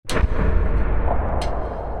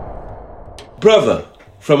Brother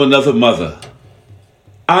from another mother,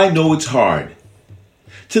 I know it's hard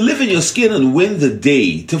to live in your skin and win the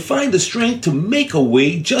day, to find the strength to make a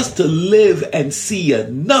way just to live and see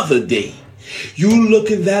another day. You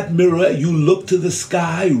look in that mirror, you look to the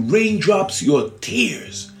sky, raindrops, your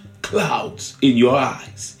tears, clouds in your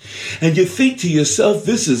eyes. And you think to yourself,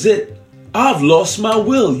 this is it. I've lost my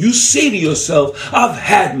will. You say to yourself, I've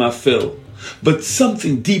had my fill. But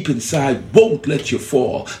something deep inside won't let you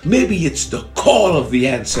fall. Maybe it's the call of the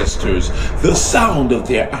ancestors, the sound of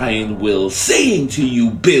their iron will, saying to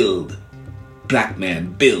you, build. Black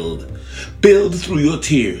man, build. Build through your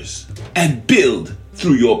tears and build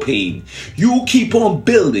through your pain. You keep on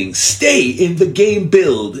building. Stay in the game.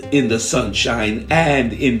 Build in the sunshine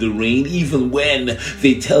and in the rain. Even when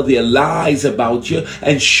they tell their lies about you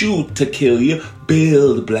and shoot to kill you.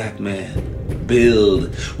 Build, black man.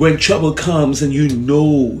 Build. When trouble comes and you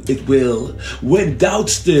know it will. When doubt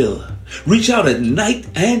still. Reach out at night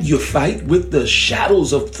and you fight with the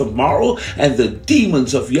shadows of tomorrow and the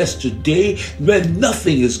demons of yesterday. When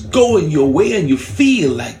nothing is going your way and you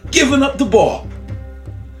feel like giving up the ball.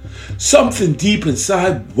 Something deep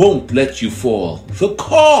inside won't let you fall. The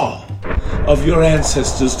call of your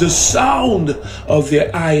ancestors, the sound of their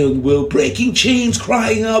iron will, breaking chains,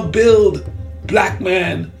 crying out, build, black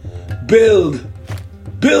man, build.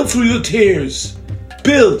 Build through your tears,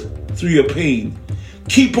 build through your pain.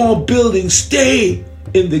 Keep on building, stay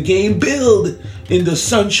in the game, build in the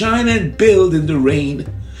sunshine and build in the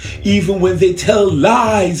rain. Even when they tell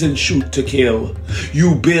lies and shoot to kill,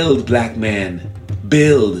 you build, black man,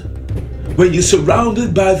 build. When you're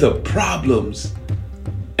surrounded by the problems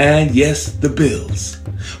and yes, the bills.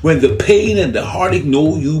 When the pain and the heartache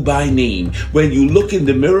know you by name. When you look in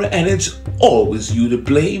the mirror and it's always you to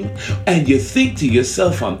blame. And you think to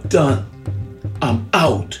yourself, I'm done. I'm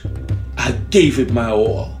out. I gave it my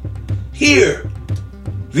all. Hear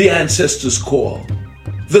the ancestors call.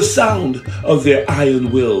 The sound of their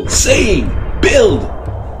iron will. Saying, build,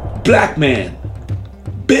 black man,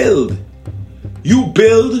 build. You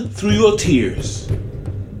build through your tears.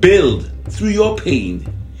 Build through your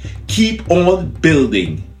pain. Keep on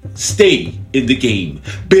building. Stay in the game.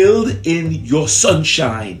 Build in your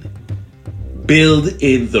sunshine. Build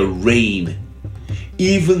in the rain.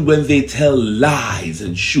 Even when they tell lies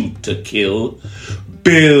and shoot to kill.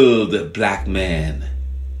 Build, black man.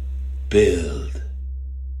 Build.